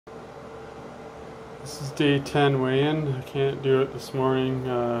This is day 10 weigh-in. I can't do it this morning,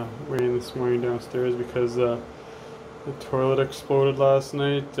 weigh-in this morning downstairs because the toilet exploded last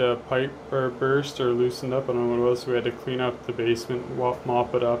night. Pipe burst or loosened up, I don't know what it was, so we had to clean up the basement,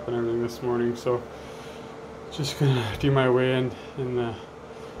 mop it up and everything this morning. So just gonna do my weigh-in in the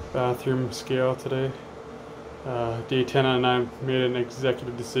bathroom scale today. Day 10 and I made an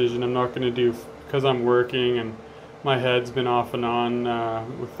executive decision. I'm not gonna do, because I'm working and my head's been off and on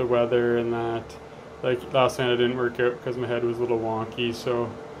with the weather and that. Like last night I didn't work out because my head was a little wonky, so,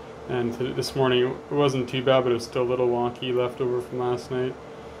 and this morning it wasn't too bad, but it was still a little wonky left over from last night.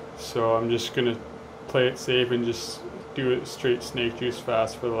 So I'm just gonna play it safe and just do it straight snake juice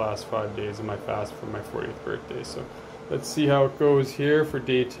fast for the last 5 days of my fast for my 40th birthday. So let's see how it goes here for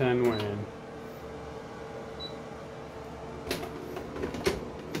day 10 weigh-in.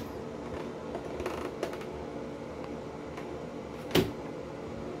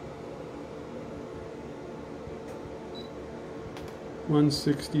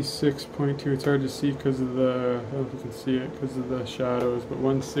 166.2. It's hard to see because of the, I don't know if you can see it because of the shadows, but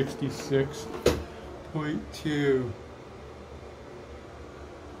 166.2.